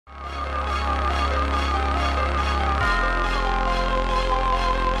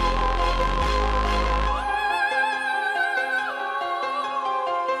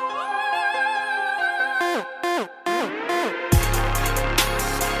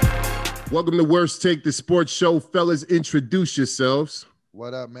Welcome to Worst Take, the sports show. Fellas, introduce yourselves.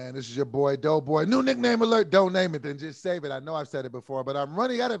 What up, man? This is your boy, Doughboy. New nickname alert. Don't name it, then just save it. I know I've said it before, but I'm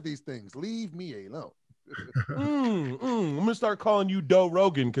running out of these things. Leave me alone. I'm gonna start calling you Doe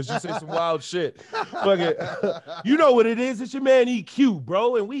Rogan because you say some wild shit. Fuck it. You know what it is. It's your man EQ,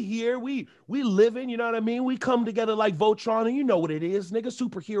 bro. And we here, we living, you know what I mean? We come together like Voltron, and you know what it is. Nigga,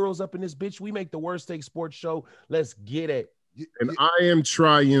 superheroes up in this bitch. We make the Worst Take sports show. Let's get it. And I am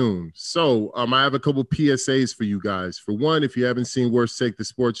Triune. So I have a couple PSAs for you guys. For one, if you haven't seen Worst Take, the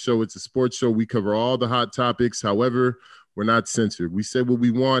sports show, it's a sports show. We cover all the hot topics. However, we're not censored. We say what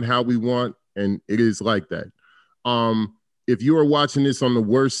we want, how we want, and it is like that. If you are watching this on the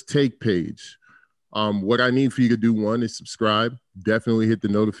Worst Take page, what I need for you to do, one, is subscribe. Definitely hit the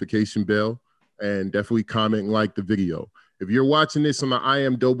notification bell and definitely comment and like the video. If you're watching this on the I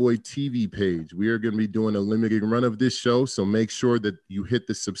Am Doughboy TV page, we are going to be doing a limited run of this show, so make sure that you hit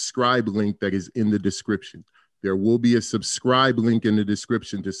the subscribe link that is in the description. There will be a subscribe link in the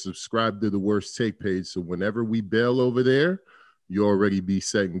description to subscribe to the Worst Take page, so whenever we bail over there, you already be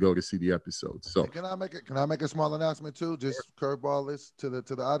set and go to see the episode. So can I make a small announcement too? Just curveball this to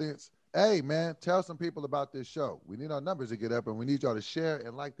the audience. Hey man, tell some people about this show. We need our numbers to get up, and we need y'all to share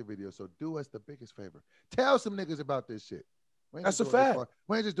and like the video. So do us the biggest favor. Tell some niggas about this shit. That's a fact.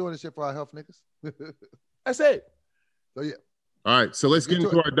 We ain't just doing this shit for our health niggas. That's it. So yeah. All right, so let's get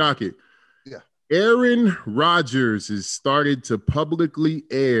into our docket. Yeah. Aaron Rodgers has started to publicly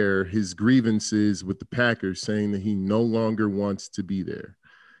air his grievances with the Packers, saying that he no longer wants to be there.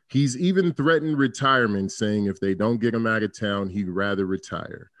 He's even threatened retirement, saying if they don't get him out of town, he'd rather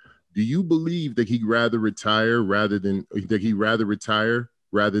retire. Do you believe that he'd rather retire rather than play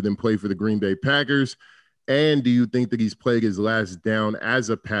for the Green Bay Packers? And do you think that he's played his last down as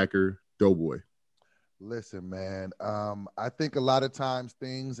a Packer, Doughboy? Listen, man, I think a lot of times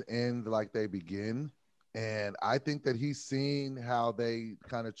things end like they begin. And I think that he's seen how they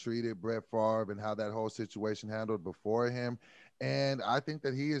kind of treated Brett Favre and how that whole situation handled before him. And I think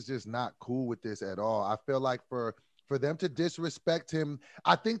that he is just not cool with this at all. I feel like for them to disrespect him,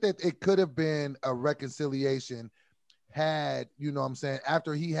 I think that it could have been a reconciliation had, you know what I'm saying,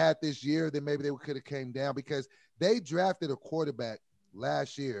 after he had this year, then maybe they could have came down, because they drafted a quarterback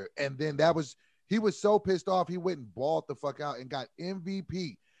last year. And then he was so pissed off, he went and balled the fuck out and got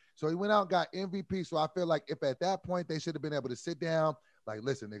MVP. So he went out and got MVP. So I feel like if at that point they should have been able to sit down, like,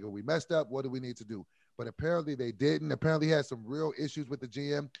 listen, nigga, we messed up. What do we need to do? But apparently they didn't. Apparently he had some real issues with the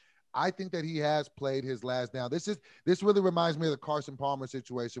GM. I think that he has played his last down. This really reminds me of the Carson Palmer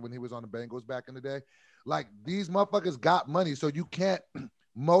situation when he was on the Bengals back in the day. Like, these motherfuckers got money, so you can't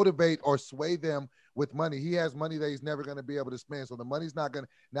motivate or sway them with money. He has money that he's never going to be able to spend, so the money's not going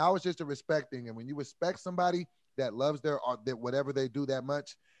to. Now it's just a respect thing, and when you respect somebody that loves that whatever they do that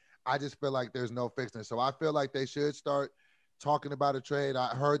much, I just feel like there's no fixing it. So I feel like they should start talking about a trade. I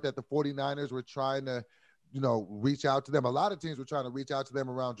heard that the 49ers were trying to, reach out to them. A lot of teams were trying to reach out to them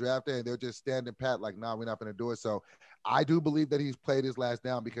around draft day, and they're just standing pat like, nah, we're not going to do it. So I do believe that he's played his last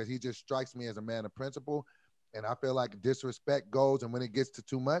down, because he just strikes me as a man of principle. And I feel like disrespect goes, and when it gets to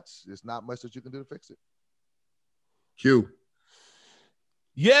too much, there's not much that you can do to fix it. Q.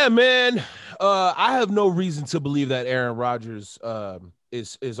 Yeah, man. I have no reason to believe that Aaron Rodgers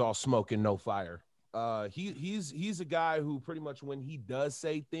is all smoke and no fire. He's a guy who pretty much, when he does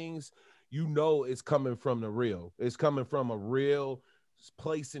say things, it's coming from the real. It's coming from a real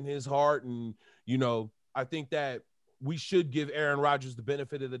place in his heart. And, I think that we should give Aaron Rodgers the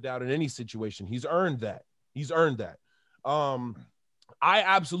benefit of the doubt in any situation. He's earned that. I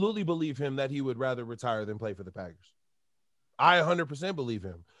absolutely believe him that he would rather retire than play for the Packers. I 100% believe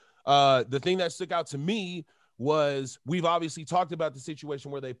him. The thing that stuck out to me was, we've obviously talked about the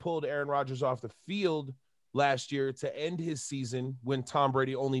situation where they pulled Aaron Rodgers off the field last year to end his season when Tom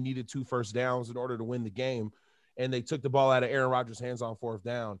Brady only needed 2 first downs in order to win the game, and they took the ball out of Aaron Rodgers' hands on 4th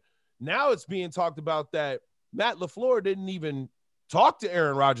down. Now it's being talked about that Matt LaFleur didn't even talk to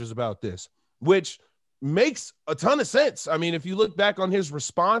Aaron Rodgers about this, which makes a ton of sense. I mean, if you look back on his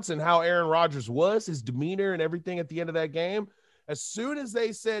response and how Aaron Rodgers was, his demeanor and everything at the end of that game, as soon as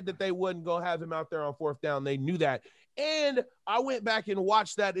they said that they wouldn't go have him out there on 4th down, they knew that. And I went back and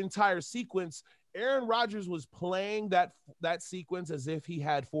watched that entire sequence. Aaron Rodgers was playing that sequence as if he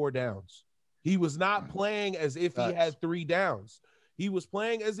had 4 downs. He was not playing as if he had 3 downs. He was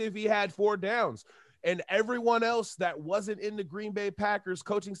playing as if he had 4 downs. And everyone else that wasn't in the Green Bay Packers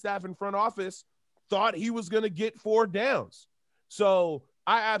coaching staff and front office thought he was going to get 4 downs. So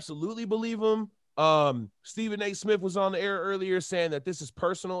I absolutely believe him. Stephen A. Smith was on the air earlier saying that this is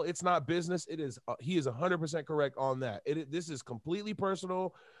personal. It's not business. It is. He is 100% correct on that. This is completely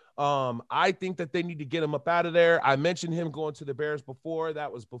personal. I think that they need to get him up out of there. I mentioned him going to the Bears before.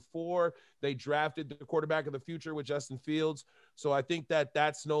 That was before they drafted the quarterback of the future with Justin Fields. So I think that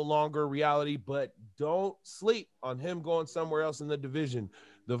that's no longer reality, but don't sleep on him going somewhere else in the division.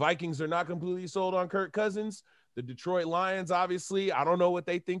 The Vikings are not completely sold on Kirk Cousins. The Detroit Lions, obviously, I don't know what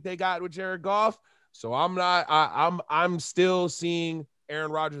they think they got with Jared Goff. So I'm still seeing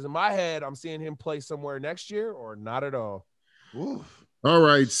Aaron Rodgers in my head. I'm seeing him play somewhere next year or not at all. Oof. All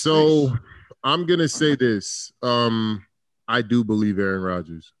right, so I'm gonna say this. I do believe Aaron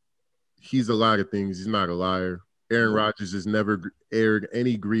Rodgers. He's a lot of things. He's not a liar. Aaron Rodgers has never aired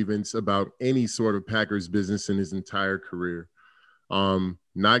any grievance about any sort of Packers business in his entire career.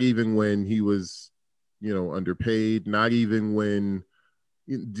 Not even when he was, underpaid. Not even when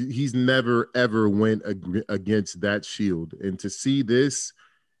he's never ever went against that shield. And to see this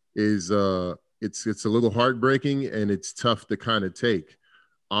is it's a little heartbreaking and it's tough to kind of take.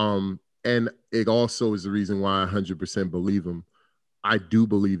 And it also is the reason why I 100% believe him. I do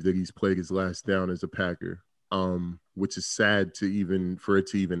believe that he's played his last down as a Packer, which is sad for it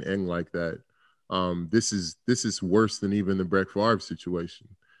to even end like that. This is worse than even the Brett Favre situation.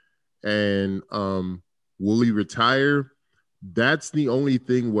 And will he retire? That's the only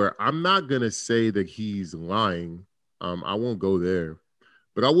thing where I'm not going to say that he's lying. I won't go there.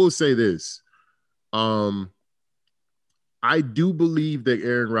 But I will say this. I do believe that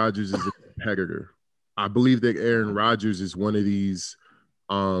Aaron Rodgers is a competitor. I believe that Aaron Rodgers is one of these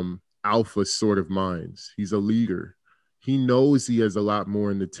alpha sort of minds. He's a leader. He knows he has a lot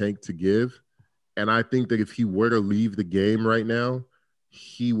more in the tank to give. And I think that if he were to leave the game right now,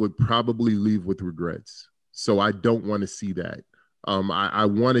 he would probably leave with regrets. So I don't want to see that. I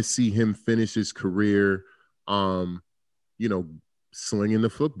want to see him finish his career, slinging the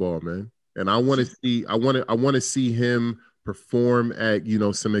football, man. And I want to see him perform at,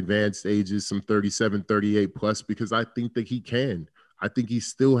 some advanced ages, some 37, 38 plus, because I think that he can. I think he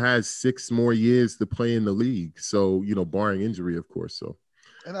still has 6 more years to play in the league. So, barring injury, of course. So,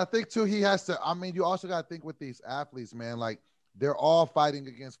 and I think too, he has to, you also got to think with these athletes, man, like they're all fighting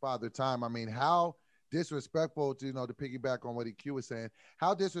against Father Time. How disrespectful to, to piggyback on what EQ was saying,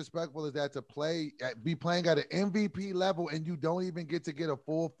 how disrespectful is that to be playing at an MVP level and you don't even get a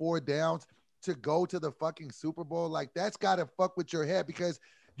full 4 downs to go to the fucking Super Bowl? Like, that's got to fuck with your head because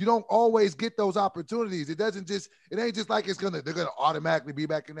you don't always get those opportunities. It ain't just like they're gonna automatically be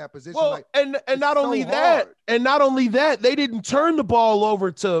back in that position. Well, like, and not only that, they didn't turn the ball over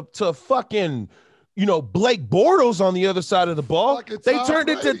to fucking, Blake Bortles on the other side of the ball. They turned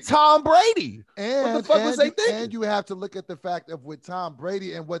it to Tom Brady. And what the fuck was they thinking? And you have to look at the fact of with Tom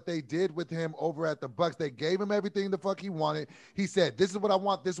Brady and what they did with him over at the Bucs. They gave him everything the fuck he wanted. He said, "This is what I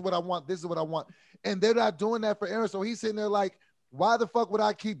want. This is what I want. This is what I want." And they're not doing that for Aaron. So he's sitting there like, why the fuck would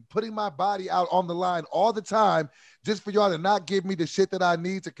I keep putting my body out on the line all the time just for y'all to not give me the shit that I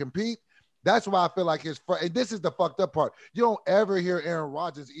need to compete? That's why I feel like and this is the fucked up part. You don't ever hear Aaron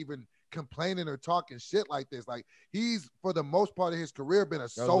Rodgers even complaining or talking shit like this. Like, he's, for the most part of his career, been a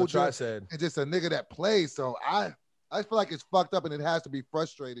soldier and just a nigga that plays. So I feel like it's fucked up, and it has to be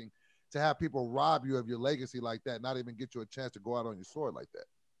frustrating to have people rob you of your legacy like that, not even get you a chance to go out on your sword like that.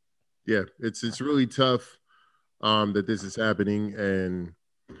 Yeah, it's really tough that this is happening. And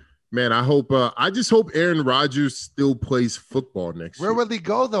man, I just hope Aaron Rodgers still plays football next year. Where will he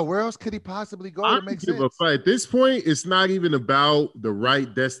go though? Where else could he possibly go to make sense? At this point, it's not even about the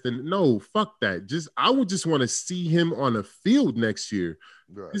right destiny. No, fuck that. I would just want to see him on a field next year.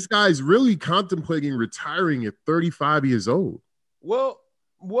 Right. This guy's really contemplating retiring at 35 years old. Well,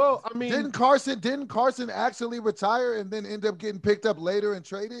 didn't Carson actually retire and then end up getting picked up later and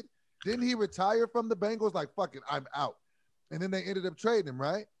traded? Didn't he retire from the Bengals like, fuck it, I'm out? And then they ended up trading him,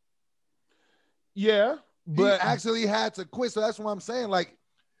 right? Yeah, but he actually had to quit. So that's what I'm saying. Like,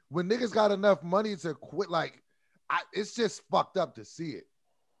 when niggas got enough money to quit, like, it's just fucked up to see it.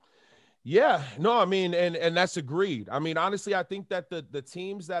 Yeah, no, and that's agreed. Honestly, I think that the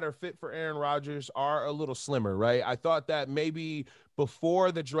teams that are fit for Aaron Rodgers are a little slimmer, right? I thought that maybe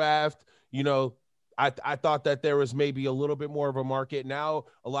before the draft, I thought that there was maybe a little bit more of a market. Now,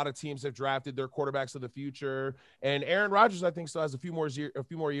 a lot of teams have drafted their quarterbacks of the future, and Aaron Rodgers, I think, still has a few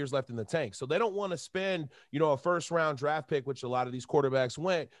more years left in the tank. So they don't want to spend, a first-round draft pick, which a lot of these quarterbacks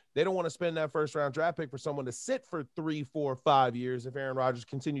went. They don't want to spend that first-round draft pick for someone to sit for 3, 4, 5 years if Aaron Rodgers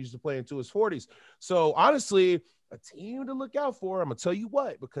continues to play into his 40s. So honestly, a team to look out for, I'm gonna tell you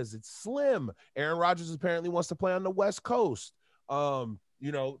what, because it's slim. Aaron Rodgers apparently wants to play on the West Coast.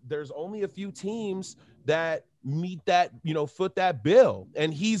 There's only a few teams that meet that, foot that bill.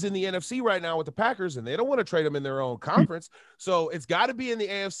 And he's in the NFC right now with the Packers, and they don't want to trade him in their own conference. So it's got to be in the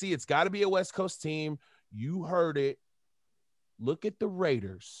AFC. It's got to be a West Coast team. You heard it. Look at the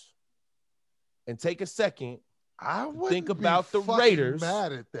Raiders and take a second. I wouldn't think about be the Raiders.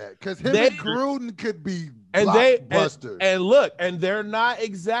 Mad at that because him and Gruden could be blockbusters. And look, and they're not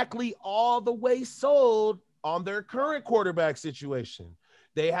exactly all the way sold on their current quarterback situation.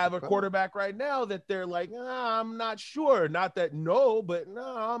 They have a quarterback right now that they're like, I'm not sure. Not that no, but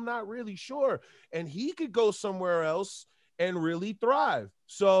no, I'm not really sure. And he could go somewhere else and really thrive.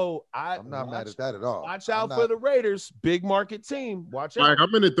 So I'm not mad at that at all. Watch out for the Raiders, big market team. Watch out. All right,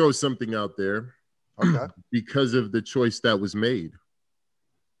 I'm going to throw something out there. Okay. Because of the choice that was made.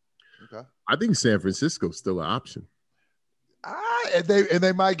 Okay. I think San Francisco's still an option. And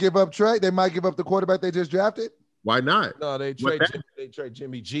they might give up Trey. They might give up the quarterback they just drafted. Why not? No, they trade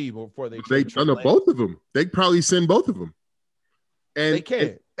Jimmy G before they trade both of them. They'd probably send both of them. And they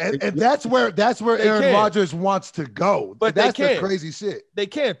can't. And that's where Aaron Rodgers wants to go. But that's the crazy shit. They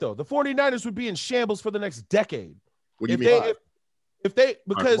can't though. The 49ers would be in shambles for the next decade. What do you mean? Because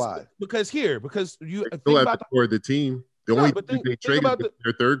you think about the team. The only thing they traded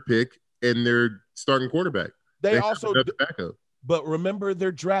their third pick and their starting quarterback. They also backup. But remember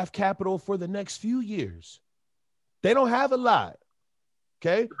their draft capital for the next few years. They don't have a lot.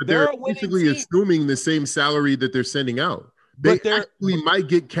 Okay. But they're basically assuming the same salary that they're sending out. They actually might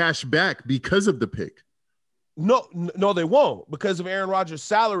get cash back because of the pick. No, they won't because of Aaron Rodgers'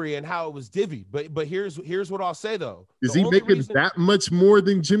 salary and how it was divvied. But here's what I'll say though. Is he making that much more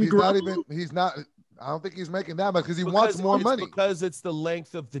than Jimmy Garoppolo? He's not. I don't think he's making that much because he wants more money. Because it's the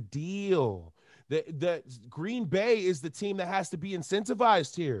length of the deal. The Green Bay is the team that has to be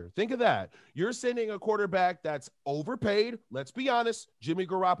incentivized here. Think of that. You're sending a quarterback that's overpaid. Let's be honest. Jimmy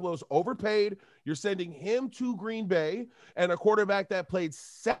Garoppolo's overpaid. You're sending him to Green Bay and a quarterback that played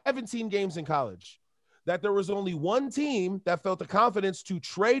 17 games in college. That there was only one team that felt the confidence to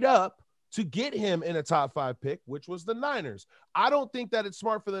trade up to get him in a top 5 pick, which was the Niners. I don't think that it's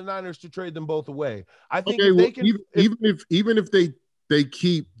smart for the Niners to trade them both away. I think even if they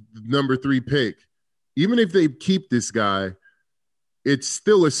keep number 3 pick, even if they keep this guy, it's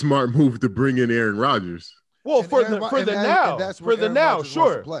still a smart move to bring in Aaron Rodgers. Well, for the now,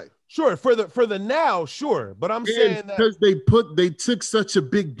 sure. Sure, for the now, sure. But I'm saying that because they took such a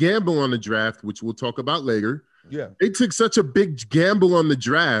big gamble on the draft, which we'll talk about later. Yeah. They took such a big gamble on the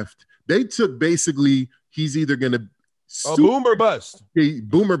draft. They took basically he's either going to boom or bust.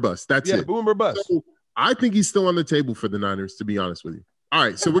 Boom or bust. That's it. Boom or bust. So I think he's still on the table for the Niners, to be honest with you. All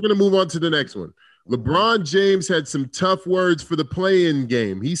right, so we're going to move on to the next one. LeBron James had some tough words for the play-in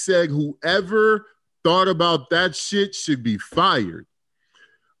game. He said whoever thought about that shit should be fired.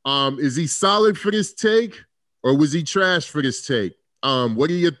 Is he solid for this take or was he trash for this take? What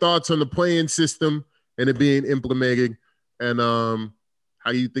are your thoughts on the play-in system and it being implemented? And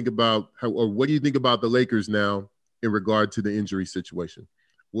what do you think about the Lakers now in regard to the injury situation?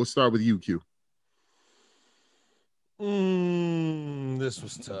 We'll start with you, Q. This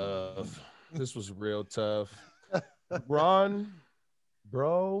was tough. This was real tough. Ron,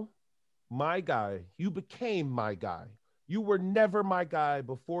 bro, my guy. You became my guy. You were never my guy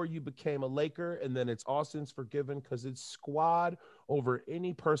before you became a Laker, and then it's Austin's forgiven because it's squad over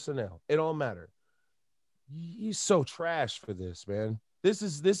any personnel. It don't matter. He's so trash for this, man. This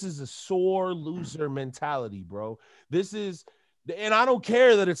is a sore loser mentality, bro. And I don't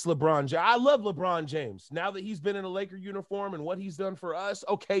care that it's LeBron James. I love LeBron James. Now that he's been in a Laker uniform and what he's done for us,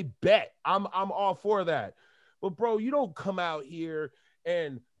 okay, bet. I'm all for that. But, bro, you don't come out here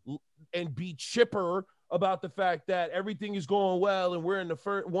and be chipper about the fact that everything is going well and we're in the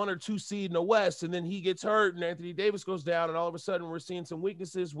first 1 or 2 seed in the West, and then he gets hurt and Anthony Davis goes down, and all of a sudden we're seeing some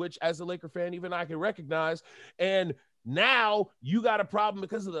weaknesses, which as a Laker fan, even I can recognize. And now you got a problem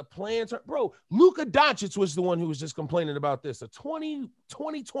because of the plans. Bro, Luka Doncic was the one who was just complaining about this. A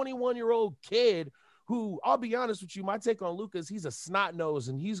 21-year-old kid who, I'll be honest with you, my take on Luka is he's a snot nose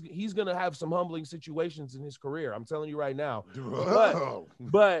and he's going to have some humbling situations in his career. I'm telling you right now.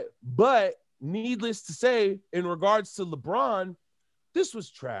 But needless to say, in regards to LeBron, this was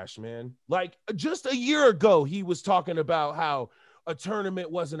trash, man. Like just a year ago, he was talking about how a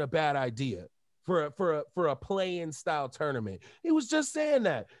tournament wasn't a bad idea for a play-in style tournament. He was just saying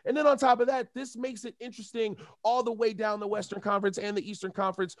that. And then on top of that, this makes it interesting all the way down the Western Conference and the Eastern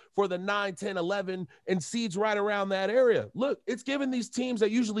Conference for the 9, 10, 11 and seeds right around that area. Look, it's given these teams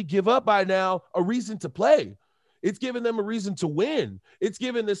that usually give up by now a reason to play. It's giving them a reason to win. It's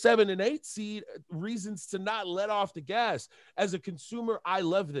giving the 7 and 8 seed reasons to not let off the gas. As a consumer, I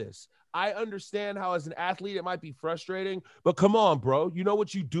love this. I understand how as an athlete it might be frustrating, but come on, bro. You know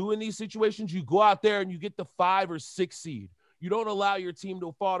what you do in these situations? You go out there and you get the 5 or 6 seed. You don't allow your team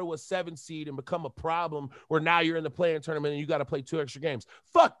to fall to a 7 seed and become a problem where now you're in the play-in tournament and you got to play 2 extra games.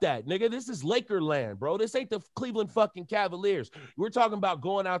 Fuck that, nigga. This is Laker land, bro. This ain't the Cleveland fucking Cavaliers. We're talking about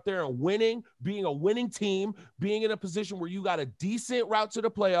going out there and winning, being a winning team, being in a position where you got a decent route to the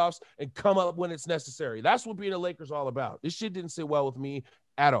playoffs and come up when it's necessary. That's what being a Lakers all about. This shit didn't sit well with me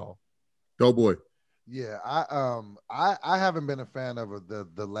at all. Go boy. Yeah, I haven't been a fan of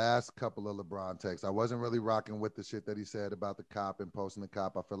the last couple of LeBron texts. I wasn't really rocking with the shit that he said about the cop and posting the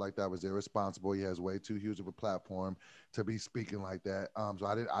cop. I feel like that was irresponsible. He has way too huge of a platform to be speaking like that. So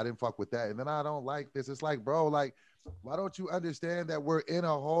I didn't fuck with that. And then I don't like this. It's like, bro, like, why don't you understand that we're in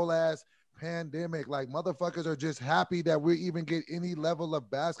a whole ass pandemic? Like, motherfuckers are just happy that we even get any level of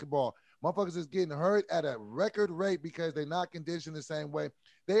basketball. Motherfuckers is getting hurt at a record rate because they're not conditioned the same way.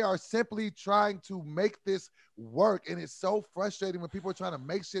 They are simply trying to make this work. And it's so frustrating when people are trying to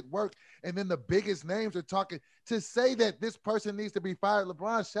make shit work. And then the biggest names are talking to say that this person needs to be fired.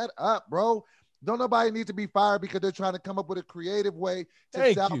 LeBron, shut up, bro. Don't nobody need to be fired because they're trying to come up with a creative way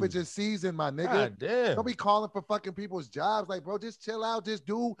to salvage a season, my nigga. God damn. Don't be calling for fucking people's jobs. Like, bro, just chill out. Just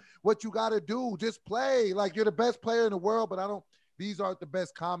do what you got to do. Just play. Like, you're the best player in the world, but these aren't the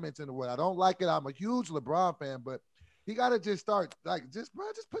best comments in the world. I don't like it. I'm a huge LeBron fan, but he got to just start, like, just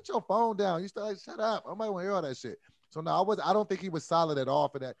put your phone down. You start, like, shut up. I might want to hear all that shit. So, no, I don't think he was solid at all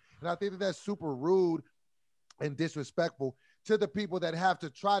for that. And I think that's super rude and disrespectful to the people that have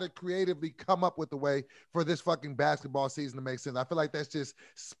to try to creatively come up with a way for this fucking basketball season to make sense. I feel like that's just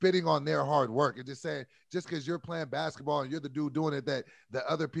spitting on their hard work and just saying, just because you're playing basketball and you're the dude doing it, that the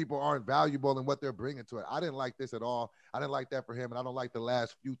other people aren't valuable in what they're bringing to it. I didn't like this at all. I didn't like that for him, and I don't like the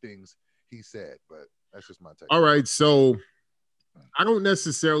last few things he said, but that's just my take. All right, so I don't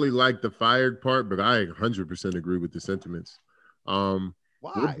necessarily like the fired part, but I 100% agree with the sentiments. Why?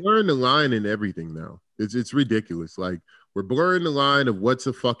 We're blurring the line in everything now. It's ridiculous. Like, we're blurring the line of what's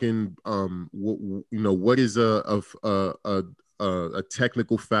a fucking what is a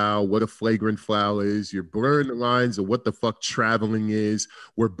technical foul, what a flagrant foul is. You're blurring the lines of what the fuck traveling is.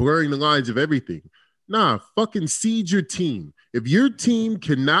 We're blurring the lines of everything. Nah, fucking seed your team. If your team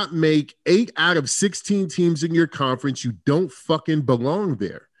cannot make 8 out of 16 teams in your conference, you don't fucking belong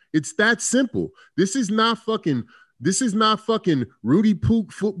there. It's that simple. This is not fucking Rudy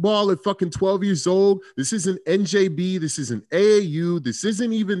Pook football at fucking 12 years old. This isn't NJB. This isn't AAU. This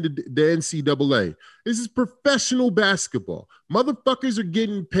isn't even the NCAA. This is professional basketball. Motherfuckers are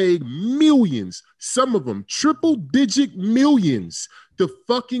getting paid millions, some of them triple-digit millions, to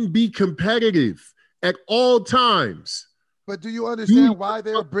fucking be competitive at all times. But do you understand why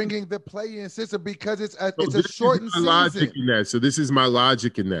they're bringing the play-in system? Because it's a shortened season. Logic in that. So this is my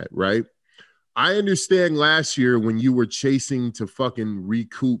logic in that, right? I understand last year when you were chasing to fucking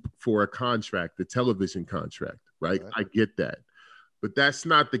recoup for a contract, the television contract, right? I get that. But that's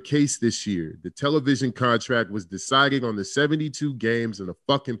not the case this year. The television contract was decided on the 72 games and a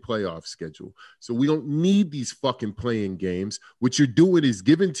fucking playoff schedule. So we don't need these fucking playing games. What you're doing is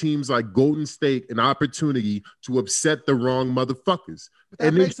giving teams like Golden State an opportunity to upset the wrong motherfuckers. But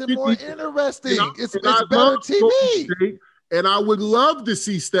that makes it more interesting. It's better TV. And I would love to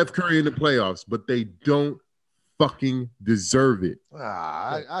see Steph Curry in the playoffs, but they don't fucking deserve it.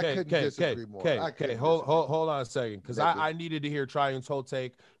 I couldn't disagree more. Okay, hold on a second, because I needed to hear Triune's whole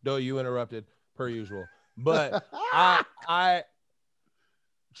take, though you interrupted per usual. But I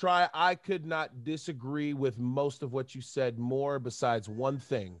could not disagree with most of what you said more, besides one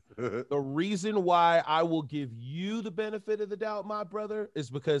thing. The reason why I will give you the benefit of the doubt, my brother, is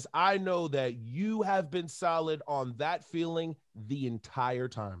because I know that you have been solid on that feeling the entire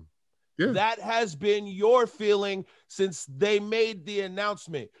time. Yeah. That has been your feeling since they made the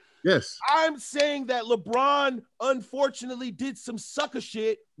announcement. Yes. I'm saying that LeBron unfortunately did some sucker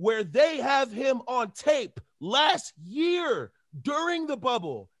shit where they have him on tape last year during the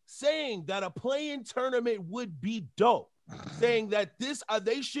bubble saying that a play-in tournament would be dope. Saying that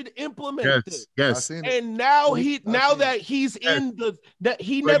they should implement this. Yes. And now that he's in that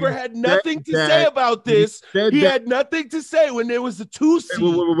he never had nothing to say about this. He had nothing to say when there was a 2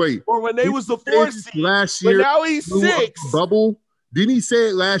 seed or when they was the 4 seed last year. But now he's 6. Bubble. Didn't he say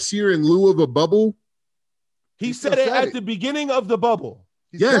it last year in lieu of a bubble? He said it at the beginning of the bubble.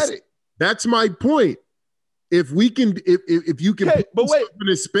 Yes, that's my point. If you can put in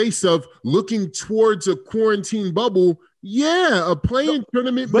a space of looking towards a quarantine bubble, Yeah, a playing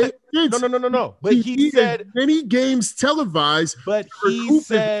tournament makes sense. No. But he said many games televised. But he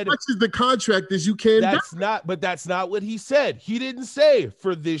said as much as the contract as you can. That's not what he said. He didn't say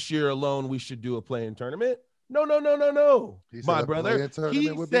for this year alone we should do a playing tournament. No. My brother. He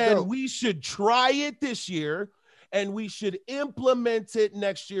said we should try it this year and we should implement it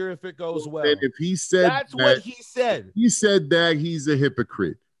next year if it goes well. And if he said that's what he said. He said that he's a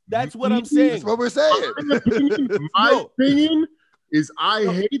hypocrite. That's what I'm saying. That's what we're saying. My opinion is I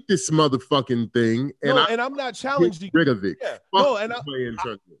hate this motherfucking thing, and I'm not challenging rid of it. Yeah. No, and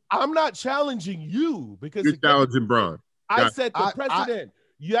I'm not challenging you because you're challenging Bron. I said the president.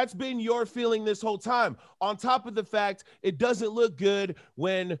 That's been your feeling this whole time. On top of the fact, it doesn't look good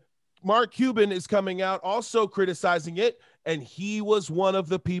when Mark Cuban is coming out also criticizing it, and he was one of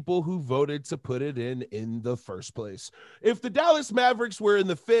the people who voted to put it in the first place. If the Dallas Mavericks were in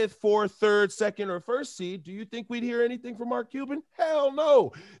the 5th, 4th, 3rd, 2nd, or 1st seed, do you think we'd hear anything from Mark Cuban? Hell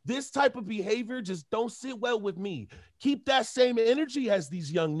no. This type of behavior just don't sit well with me. Keep that same energy, as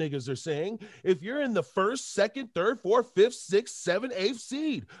these young niggas are saying. If you're in the 1st, 2nd, 3rd, 4th, 5th, 6th, 7th, 8th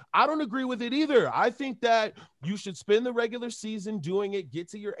seed, I don't agree with it either. I think that you should spend the regular season doing it, get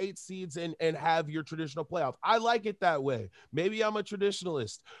to your 8 seeds, and have your traditional playoff. I like it that way. Maybe I'm a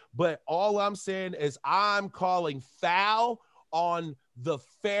traditionalist, but all I'm saying is I'm calling foul on the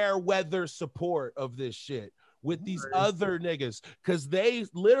fair weather support of this shit with these other niggas, because they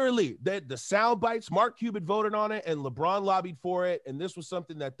literally, the sound bites, Mark Cuban voted on it and LeBron lobbied for it, and this was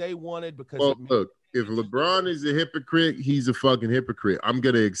something that they wanted because look, if LeBron is a hypocrite, he's a fucking hypocrite. I'm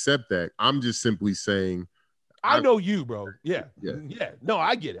gonna accept that. I'm just simply saying I know you, bro. Yeah. No,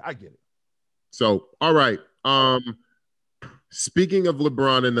 I get it. So, all right. Speaking of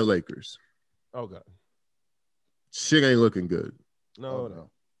LeBron and the Lakers. Oh God. Shit ain't looking good. No.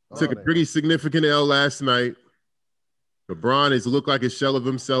 Took a pretty significant L last night. LeBron has looked like a shell of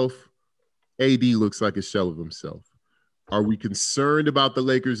himself. AD looks like a shell of himself. Are we concerned about the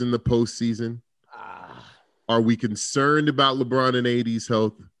Lakers in the postseason? Are we concerned about LeBron and AD's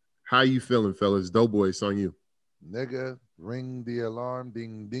health? How you feeling, fellas? Doughboy, it's on you. Nigga, ring the alarm,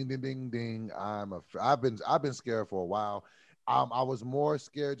 ding, ding, ding, ding, ding. I've been scared for a while. I was more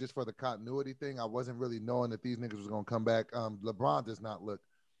scared just for the continuity thing. I wasn't really knowing that these niggas was gonna come back. LeBron does not look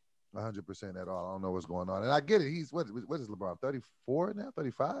 100% at all. I don't know what's going on, and I get it. He's what is LeBron? 34 now?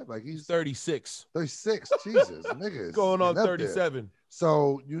 35? Like he's 36. 36. Jesus, niggas going on 37. There.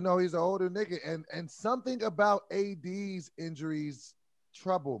 So he's an older nigga, and something about AD's injuries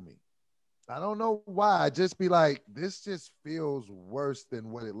trouble me. I don't know why. I just be like, this just feels worse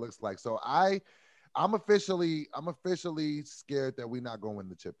than what it looks like. So I'm officially scared that we're not going to win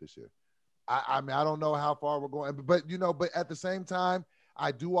the chip this year. I mean, I don't know how far we're going, but at the same time,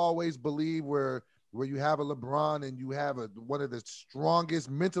 I do always believe where you have a LeBron and you have one of the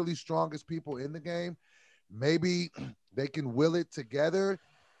mentally strongest people in the game, maybe they can will it together.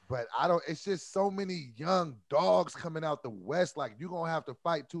 But it's just so many young dogs coming out the West. Like, you're going to have to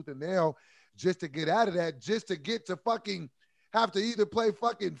fight tooth and nail just to get out of that, just to get to fucking have to either play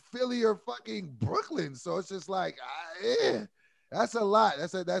fucking Philly or fucking Brooklyn. So it's just like, that's a lot.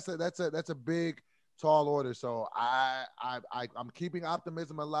 That's a big, tall order. So I'm keeping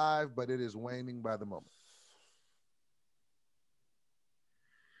optimism alive, but it is waning by the moment.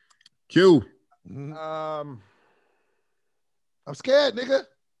 Q. I'm scared, nigga.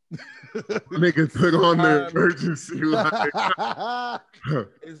 Niggas put on their emergency light.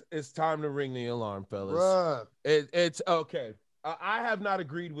 It's time to ring the alarm, fellas. It's okay. I have not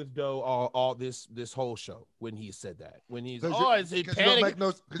agreed with Doe all this whole show when he said that. When he's it panic? It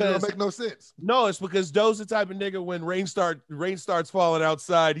don't make no sense. No, it's because Doe's the type of nigga when rain starts falling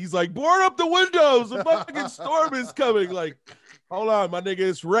outside, he's like, board up the windows. A fucking storm is coming. Like, hold on, my nigga,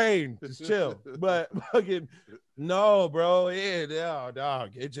 it's rain. Just chill. But fucking no, bro. Yeah,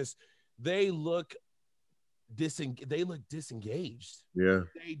 dog. It just they look disengaged. Yeah.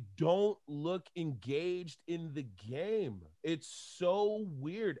 They don't look engaged in the game. It's so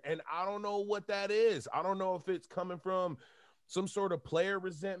weird. And I don't know what that is. I don't know if it's coming from some sort of player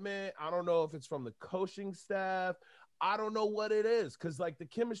resentment. I don't know if it's from the coaching staff. I don't know what it is. Cause like the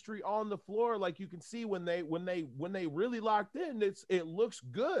chemistry on the floor, like you can see when they really locked in, it looks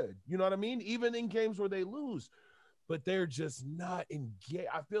good. You know what I mean? Even in games where they lose, but they're just not engaged.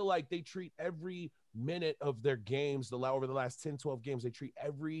 I feel like they treat every minute of their games over the last 10, 12 games, they treat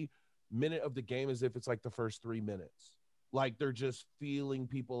every minute of the game as if it's like the first 3 minutes. Like they're just feeling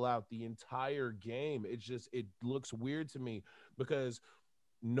people out the entire game. It looks weird to me because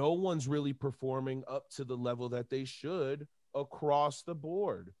no one's really performing up to the level that they should across the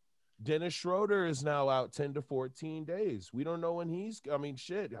board. Dennis Schroeder is now out 10 to 14 days. We don't know when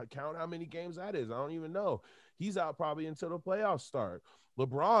shit, count how many games that is. I don't even know. He's out probably until the playoffs start.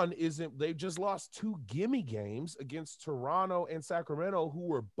 LeBron isn't. They've just lost 2 gimme games against Toronto and Sacramento, who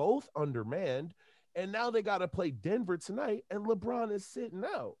were both undermanned. And now they got to play Denver tonight, and LeBron is sitting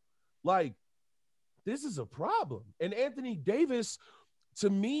out. Like, this is a problem. And Anthony Davis, to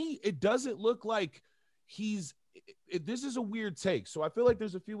me, it doesn't look like this is a weird take. So I feel like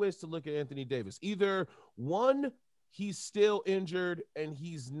there's a few ways to look at Anthony Davis. Either one, he's still injured and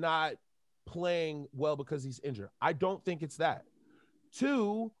he's not playing well because he's injured. I don't think it's that.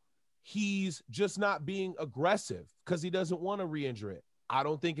 2, he's just not being aggressive because he doesn't want to re-injure it. I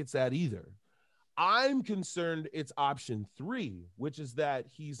don't think it's that either. I'm concerned it's option 3, which is that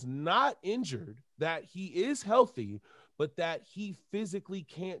he's not injured, that he is healthy, but that he physically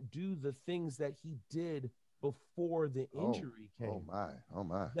can't do the things that he did before the injury came. Oh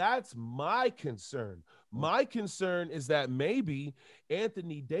my. That's my concern. My concern is that maybe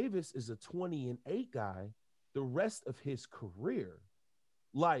Anthony Davis is a 20-8 guy the rest of his career.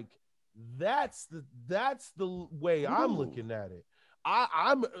 Like, that's the way I'm looking at it.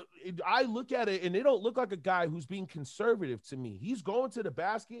 I look at it and it don't look like a guy who's being conservative to me. He's going to the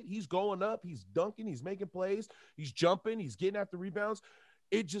basket, he's going up, he's dunking, he's making plays, he's jumping, he's getting after rebounds.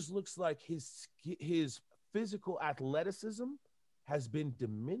 It just looks like his physical athleticism has been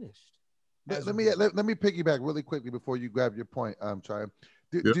diminished. Let me piggyback really quickly before you grab your point. Tri.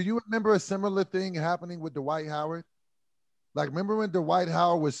 Do you remember a similar thing happening with Dwight Howard? Like, remember when Dwight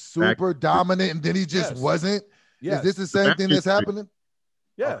Howard was super dominant and then he just wasn't? Yes. Is this the same thing that's happening?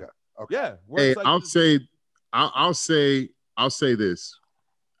 Yeah. Okay. Yeah. Hey, like I'll say this.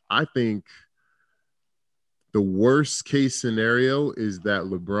 I think the worst case scenario is that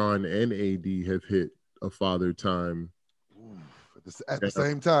LeBron and AD have hit a father time at the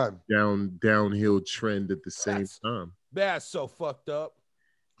same time. Downhill trend at the same time. That's so fucked up.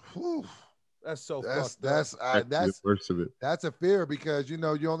 Whew. That's so fucked up. That's the worst of it. That's a fear because, you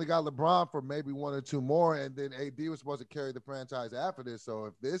only got LeBron for maybe 1 or 2 more, and then AD was supposed to carry the franchise after this.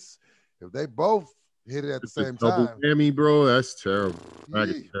 So if they both hit it at the same time. Double whammy, bro. That's terrible.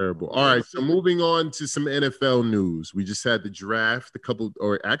 That's terrible. All right, so moving on to some NFL news. We just had the draft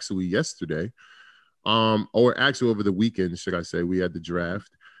yesterday. Or actually over the weekend, should I say, we had the draft.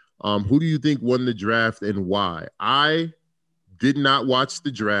 Who do you think won the draft and why? I did not watch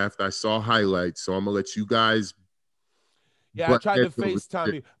the draft. I saw highlights, so I'm gonna let you guys. Yeah, I tried to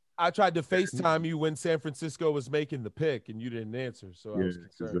FaceTime you when San Francisco was making the pick, and you didn't answer. So I was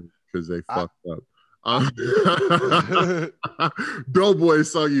concerned because they fucked up. Doughboy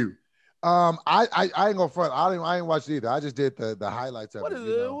saw you. I ain't gonna front. I ain't watched it either. I just did the highlights of it.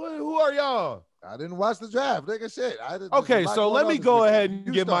 Who are y'all? I didn't watch the draft. Nigga, shit. Okay, so let me go ahead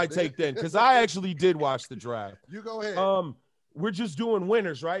and get my take then, because I actually did watch the draft. You go ahead. We're just doing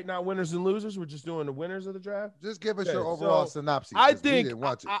winners, right? Not winners and losers. We're just doing the winners of the draft. Just give us your overall synopsis. I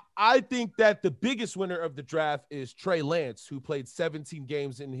think that the biggest winner of the draft is Trey Lance, who played 17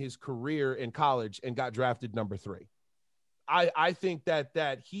 games in his career in college and got drafted number 3. I think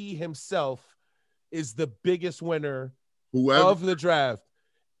that he himself is the biggest winner of the draft.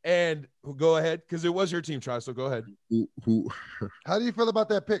 And go ahead, because it was your team, Tri. So go ahead. How do you feel about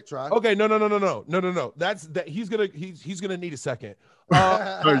that pick, Tri? Okay, no. That's that. He's gonna need a second.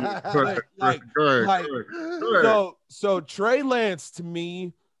 So Trey Lance to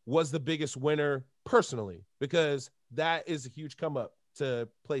me was the biggest winner personally, because that is a huge come up to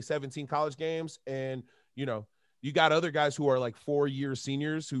play 17 college games, and you got other guys who are like 4-year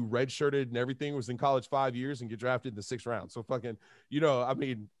seniors who redshirted and everything, was in college 5 years and get drafted in the 6th round. So fucking,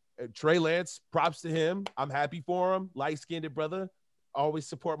 Trey Lance, props to him. I'm happy for him. Light-skinned brother. Always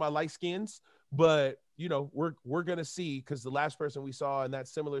support my light skins. But, we're going to see, because the last person we saw in that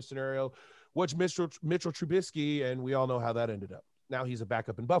similar scenario was Mitchell Trubisky, and we all know how that ended up. Now he's a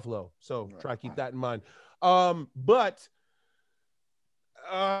backup in Buffalo. So try to keep that in mind.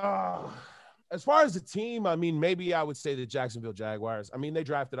 As far as the team, maybe I would say the Jacksonville Jaguars. They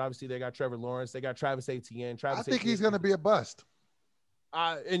drafted, obviously, they got Trevor Lawrence. They got Travis Etienne. I think he's going to be a bust.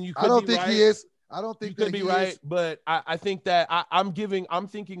 And you could I don't be think right. he is. I don't think you could be right, but I think that I'm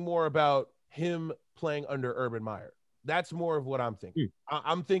thinking more about him playing under Urban Meyer. That's more of what I'm thinking.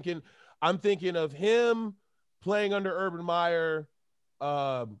 I'm thinking of him playing under Urban Meyer.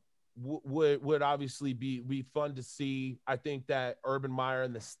 Would obviously be fun to see. I think that Urban Meyer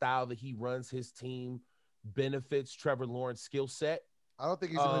and the style that he runs his team benefits Trevor Lawrence's skill set. I don't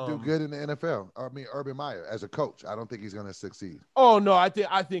think he's going to do good in the NFL. I mean, Urban Meyer as a coach, I don't think he's going to succeed. Oh no, I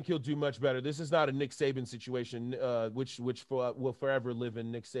think he'll do much better. This is not a Nick Saban situation, which will forever live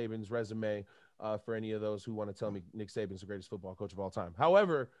in Nick Saban's resume. For any of those who want to tell me Nick Saban's the greatest football coach of all time.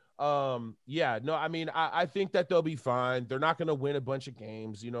 However, I think that they'll be fine. They're not going to win a bunch of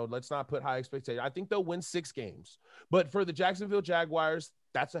games. Let's not put high expectations. I think they'll win 6 games. But for the Jacksonville Jaguars,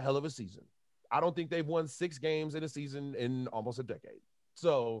 that's a hell of a season. I don't think they've won 6 games in a season in almost a decade.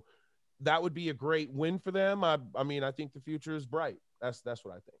 So that would be a great win for them. I think the future is bright. That's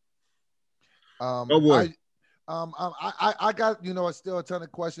what I think. Oh boy. I got, still a ton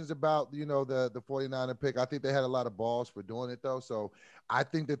of questions about, the 49er pick. I think they had a lot of balls for doing it though. So I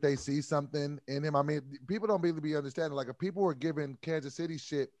think that they see something in him. I mean, people don't really be understanding, like if people were giving Kansas City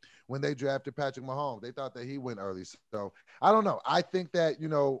shit when they drafted Patrick Mahomes, they thought that he went early. So I don't know. I think that,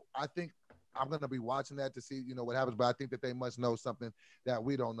 I think I'm going to be watching that to see, what happens, but I think that they must know something that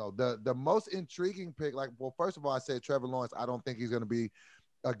we don't know. The most intriguing pick, first of all, I said Trevor Lawrence. I don't think he's going to be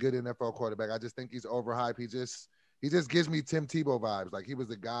a good NFL quarterback. I just think he's overhyped. He just gives me Tim Tebow vibes. Like he was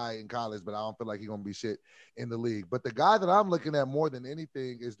the guy in college, but I don't feel like he's going to be shit in the league. But the guy that I'm looking at more than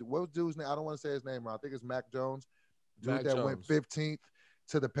anything is what dude's name? I don't want to say his name wrong. I think it's Mac Jones, went 15th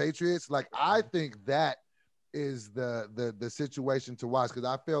to the Patriots. Like I think that is the situation to watch, because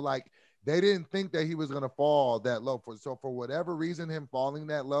I feel like they didn't think that he was going to fall that low. So for whatever reason, him falling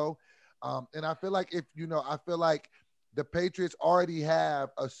that low. And I feel like I feel like the Patriots already have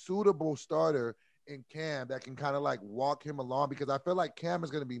a suitable starter in Cam that can kind of like walk him along, because I feel like Cam is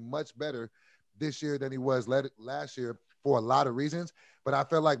going to be much better this year than he was last year for a lot of reasons. But I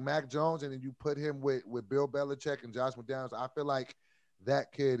feel like Mac Jones, and then you put him with Bill Belichick and Josh McDaniels, I feel like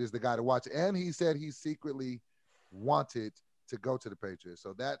that kid is the guy to watch. And he said he secretly wanted to go to the Patriots.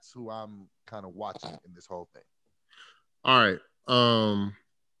 So that's who I'm kind of watching in this whole thing. All right.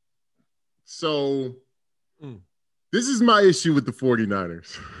 This is my issue with the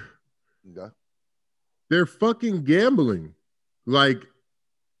 49ers. Okay. They're fucking gambling. Like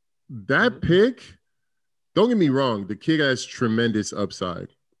that pick, don't get me wrong, the kid has tremendous upside.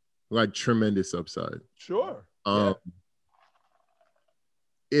 Like tremendous upside. Sure.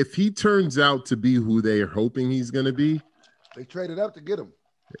 If he turns out to be who they are hoping he's going to be, they traded up to get him.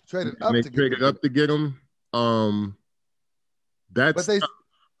 Traded up to get him. But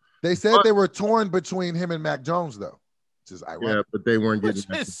they said they were torn between him and Mac Jones, though. Which is ironic. Yeah, but they weren't getting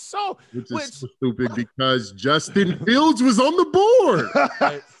which is so stupid because Justin Fields was on the board.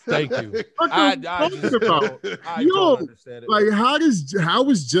 Thank you. I don't understand it. Like, how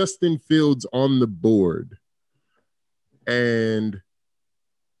was Justin Fields on the board? And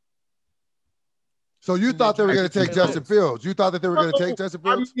so you thought they were going to take Justin Fields? You thought that they were going to take Justin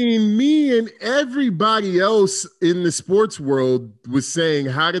Fields? I mean, me and everybody else in the sports world was saying,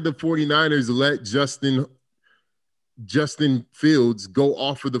 how did the 49ers let Justin Fields go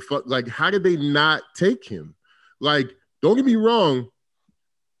off of the like, how did they not take him? Like, don't get me wrong,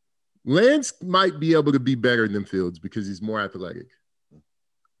 Lance might be able to be better than Fields because he's more athletic.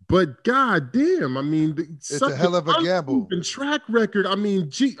 But god damn, I mean, it's a hell of a gamble. And track record. I mean,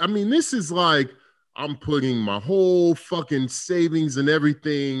 this is like I'm putting my whole fucking savings and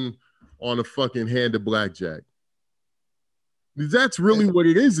everything on a fucking hand of blackjack. That's really what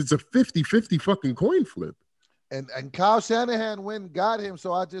it is. It's a 50-50 fucking coin flip. And Kyle Shanahan went and got him.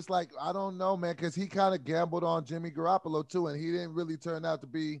 So I don't know, man, because he kind of gambled on Jimmy Garoppolo too, and he didn't really turn out to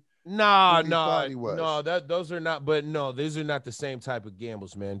be those are not, but no, these are not the same type of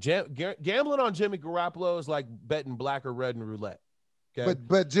gambles, man. Gambling on Jimmy Garoppolo is like betting black or red in roulette. Okay?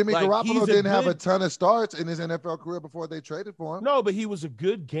 But Jimmy Garoppolo didn't have a ton of starts in his NFL career before they traded for him. No, but he was a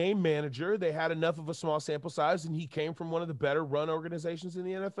good game manager. They had enough of a small sample size, and he came from one of the better run organizations in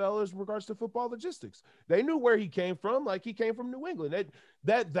the NFL as regards to football logistics. They knew where he came from. Like, he came from New England.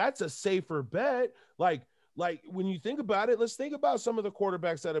 That's a safer bet. Like when you think about it, let's think about some of the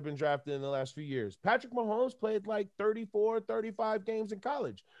quarterbacks that have been drafted in the last few years. Patrick Mahomes played like 34, 35 games in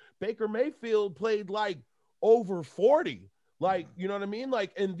college. Baker Mayfield played like over 40. Like, you know what I mean?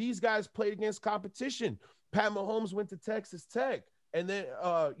 Like, and these guys played against competition. Pat Mahomes went to Texas Tech, and then,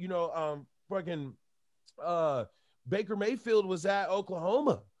 Baker Mayfield was at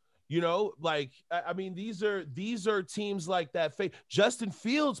Oklahoma. You know, like, I mean, these are teams like that. Justin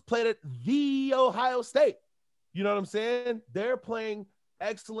Fields played at the Ohio State. You know what I'm saying? They're playing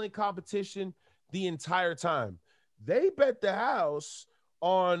excellent competition the entire time. They bet the house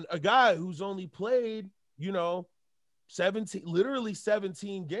on a guy who's only played,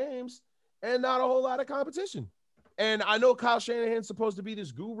 17 games and not a whole lot of competition. And I know Kyle Shanahan's supposed to be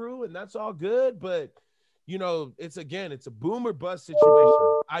this guru, and that's all good, but it's a boom or bust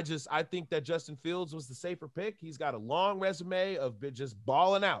situation. I think that Justin Fields was the safer pick. He's got a long resume of just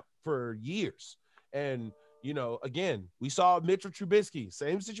balling out for years. And, again, we saw Mitchell Trubisky,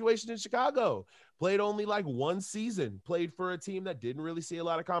 same situation in Chicago, played only like one season, played for a team that didn't really see a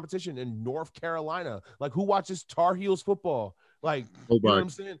lot of competition in North Carolina. Like, who watches Tar Heels football? Like, Nobody. You know what I'm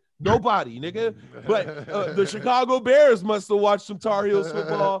saying? Nobody, nigga. But the Chicago Bears must have watched some Tar Heels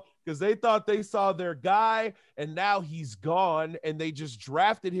football because they thought they saw their guy, and now he's gone, and they just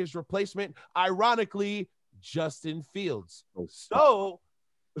drafted his replacement, ironically, Justin Fields. So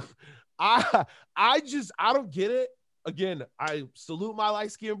I don't get it. Again, I salute my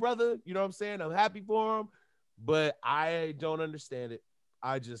light-skinned brother. You know what I'm saying? I'm happy for him, but I don't understand it.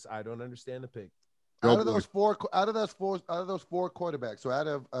 I don't understand the pick. Out of those four quarterbacks, so out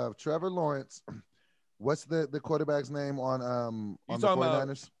of Trevor Lawrence, what's the quarterback's name on the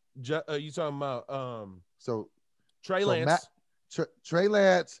 49ers? You talking about so Trey Lance, Trey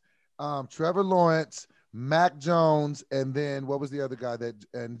Lance, Trevor Lawrence, Mac Jones, and then what was the other guy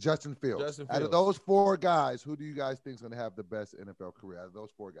and Justin Fields. Out of those four guys, who do you guys think is going to have the best NFL career out of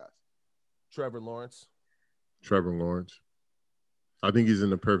those four guys? Trevor Lawrence. I think he's in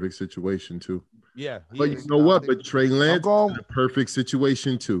the perfect situation too. Yeah, but you know what? But Trey Lance is in a perfect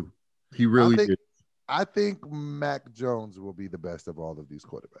situation too. He really did. I think Mac Jones will be the best of all of these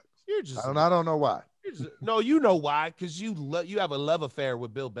quarterbacks. I don't know why. No, you know why? Because you have a love affair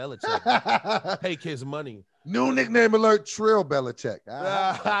with Bill Belichick. Take his money. New nickname alert: Trill Belichick.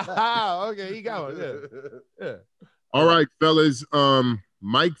 Okay, he got one. Yeah. All right, fellas.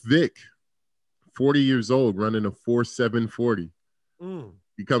 Mike Vick, 40 years old, running a 4.7 40.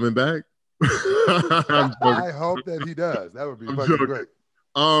 He coming back? I hope that he does. That would be fucking great.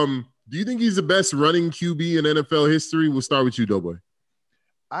 Do you think he's the best running QB in NFL history? We'll start with you, Doughboy.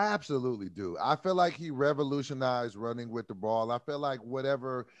 I absolutely do. I feel like he revolutionized running with the ball. I feel like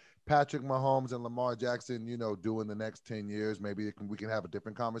whatever Patrick Mahomes and Lamar Jackson, do in the next 10 years, maybe we can have a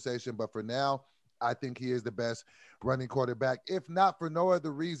different conversation. But for now, I think he is the best running quarterback, if not for no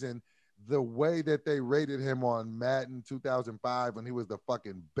other reason. The way that they rated him on Madden 2005 when he was the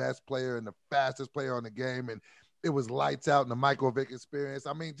fucking best player and the fastest player on the game, and it was lights out in the Michael Vick experience.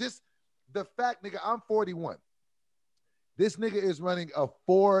 I mean, just the fact, nigga, I'm 41. This nigga is running a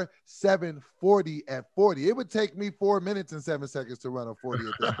 4.7 40 at 40. It would take me 4 minutes and 7 seconds to run a 40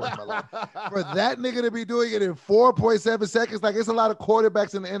 at this point in my life. For that nigga to be doing it in 4.7 seconds, like, it's a lot of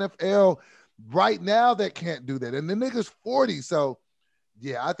quarterbacks in the NFL right now that can't do that. And the nigga's 40, so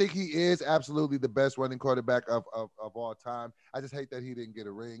yeah, I think he is absolutely the best running quarterback of all time. I just hate that he didn't get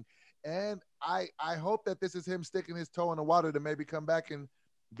a ring. And I hope that this is him sticking his toe in the water to maybe come back and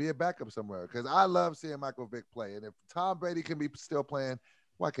be a backup somewhere, because I love seeing Michael Vick play. And if Tom Brady can be still playing,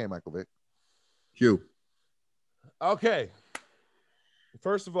 why can't Michael Vick? Hugh. Okay.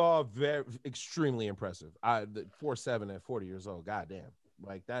 First of all, extremely impressive. The 4.7 at 40 years old, goddamn.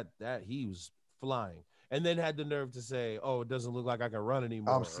 Like that he was flying. And then had the nerve to say, "Oh, it doesn't look like I can run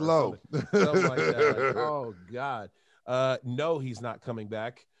anymore. I'm slow." Something like that. Like, oh God, no, he's not coming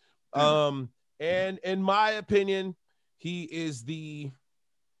back. And in my opinion, he is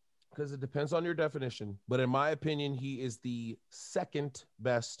because it depends on your definition, but in my opinion, he is the second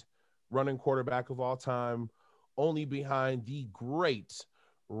best running quarterback of all time, only behind the great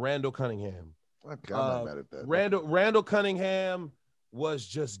Randall Cunningham. Okay, I'm not mad at that. Randall Cunningham was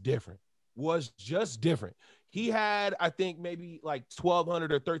just different. He had, I think, maybe like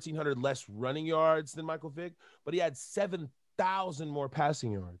 1,200 or 1,300 less running yards than Michael Vick, but he had 7,000 more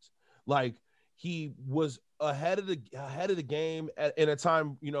passing yards. Like, he was ahead of the game in a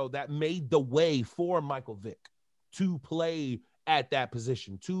time, that made the way for Michael Vick to play at that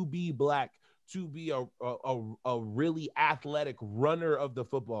position, to be black, to be a really athletic runner of the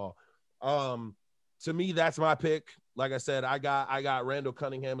football. To me, that's my pick. Like I said, I got Randall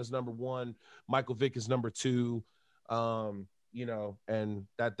Cunningham as number 1, Michael Vick is number 2. And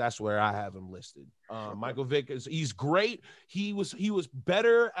that's where I have him listed. Michael Vick he's great. He was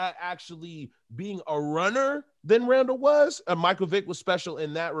better at actually being a runner than Randall was. Michael Vick was special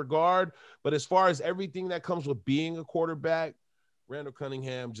in that regard. But as far as everything that comes with being a quarterback, Randall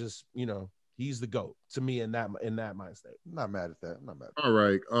Cunningham just, he's the GOAT to me in that mind state. I'm not mad at that. All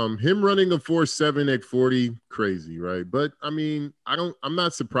right. Him running a 4.7 at 40, crazy, right? But I mean, I'm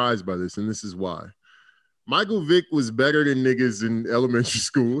not surprised by this, and this is why. Michael Vick was better than niggas in elementary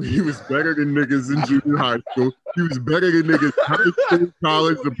school. He was better than niggas in junior high school. He was better than niggas in high school,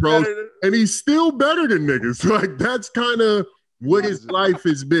 college, the pros, and he's still better than niggas. Like, that's kind of what his life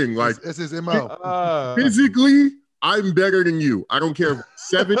has been. Like, it's his MO. Physically, I'm better than you. I don't care.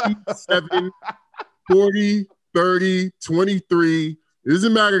 77, 40, 30, 23. It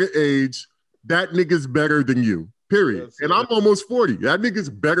doesn't matter the age. That nigga's better than you. Period. That's and it. I'm almost 40. That nigga's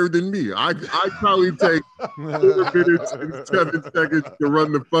better than me. I probably take 4 minutes and 7 seconds to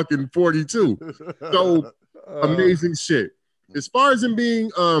run the fucking 42. So amazing shit. As far as him being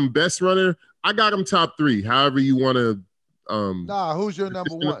best runner, I got him top 3. However you want to. Nah, who's your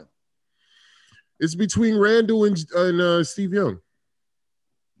number one? It's between Randall and Steve Young.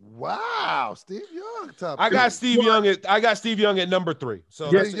 Wow, Steve Young top. I got Steve Young at number 3.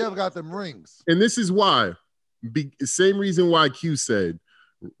 So yeah, you have got them rings. And this is why. Same reason why Q said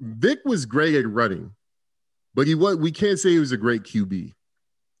Vic was great at running, but we can't say he was a great QB.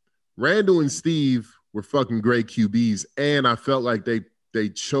 Randall and Steve were fucking great QBs, and I felt like they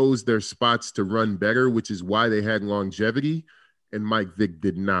chose their spots to run better, which is why they had longevity, and Mike Vick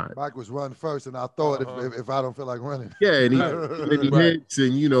did not. Mike was run first, and I'll throw it if I don't feel like running. Yeah, and he hits,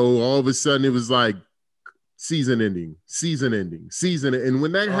 and all of a sudden it was like season ending. And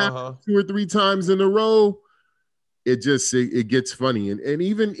when that happens 2 or 3 times in a row, it gets funny. And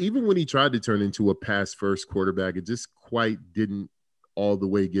even when he tried to turn into a pass first quarterback, it just quite didn't all the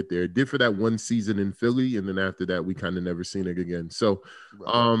way get there. It did for that one season in Philly, and then after that we kind of never seen it again. So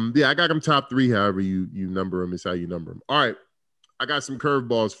yeah, I got him top 3. However you number him is how you number him. All right, I got some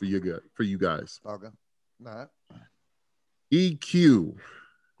curveballs for you guys. Okay. All right. EQ.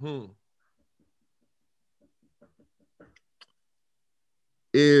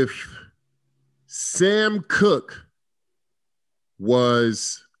 If Sam Cooke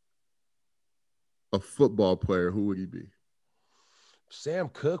was a football player, who would he be? Sam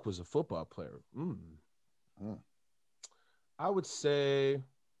Cooke was a football player. I would say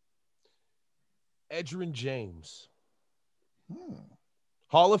Edgerrin James.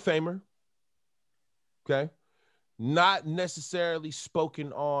 Hall of Famer. Okay. Not necessarily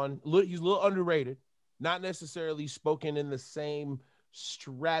spoken on. He's a little underrated. Not necessarily spoken in the same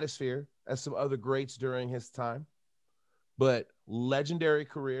stratosphere as some other greats during his time, but legendary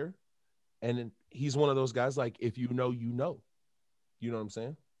career. And he's one of those guys, like, if you know, you know. You know what I'm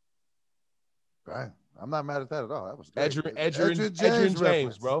saying? Right. I'm not mad at that at all. That was great. Edgerrin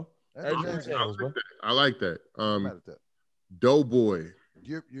James, bro. Edgerrin James, bro. I like that. I'm mad at that. Doughboy.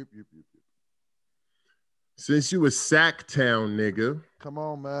 Yep. Since you a Sacktown nigga, come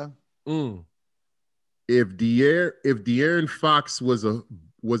on, man. If De'Aaron Fox was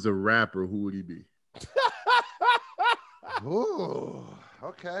a rapper, who would he be? Ooh,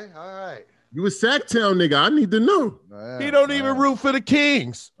 okay, all right. You a Sacktown nigga. I need to know. He don't even root for the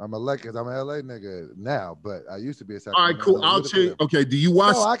Kings. I'm a Lakers. I'm an LA nigga now, but I used to be a Sacktown. All right, cool. I'll change. Okay, do you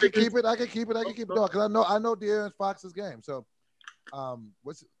watch? No, I can keep it. No, because I know De'Aaron Fox's game. So,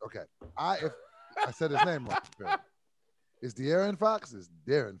 okay? If I said his name wrong. Is De'Aaron Fox? Is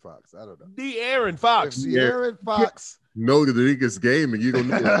Darren Fox? I don't know. De'Aaron Fox. If De'Aaron Fox. Know the nigga's game, and you don't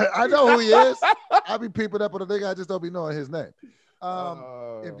know. I know who he is. I be peeping up on the nigga. I just don't be knowing his name.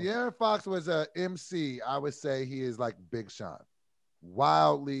 If De'Aaron Fox was a MC, I would say he is like Big Sean.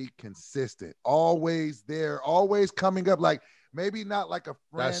 Wildly consistent. Always there. Always coming up. Like, maybe not like a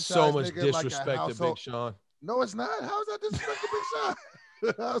franchise. That's so much nigga, disrespect like to Big Sean. No, it's not. How's that disrespect to Big Sean?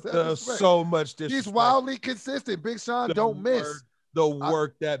 So much disrespect. He's wildly consistent. Big Sean don't miss. The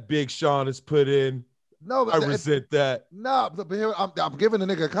work that Big Sean has put in. No, I resent that. No, but here I'm giving the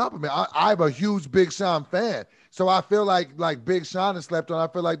nigga a compliment. I'm a huge Big Sean fan. So I feel like Big Sean is slept on. I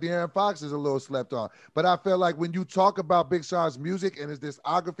feel like De'Aaron Fox is a little slept on. But I feel like when you talk about Big Sean's music and his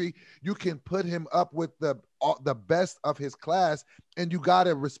discography, you can put him up with the best of his class, and you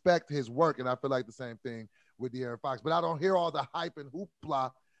gotta respect his work. And I feel like the same thing with De'Aaron Fox. But I don't hear all the hype and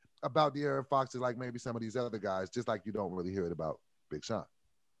hoopla about De'Aaron Fox like maybe some of these other guys, just like you don't really hear it about Big Sean.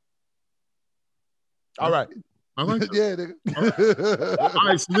 All right. I like yeah, nigga. All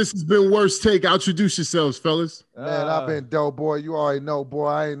right, so this has been Worst Take. Introduce yourselves, fellas. Man, I've been dope, boy. You already know, boy.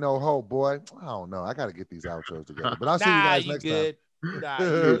 I ain't no hope, boy. I don't know. I got to get these outros together. But I'll see you guys next time. Nah, you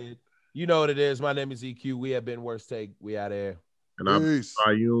good. You know what it is. My name is EQ. We have been Worst Take. We out there. And I'm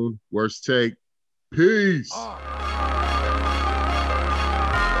Ayun. Worst Take. Peace.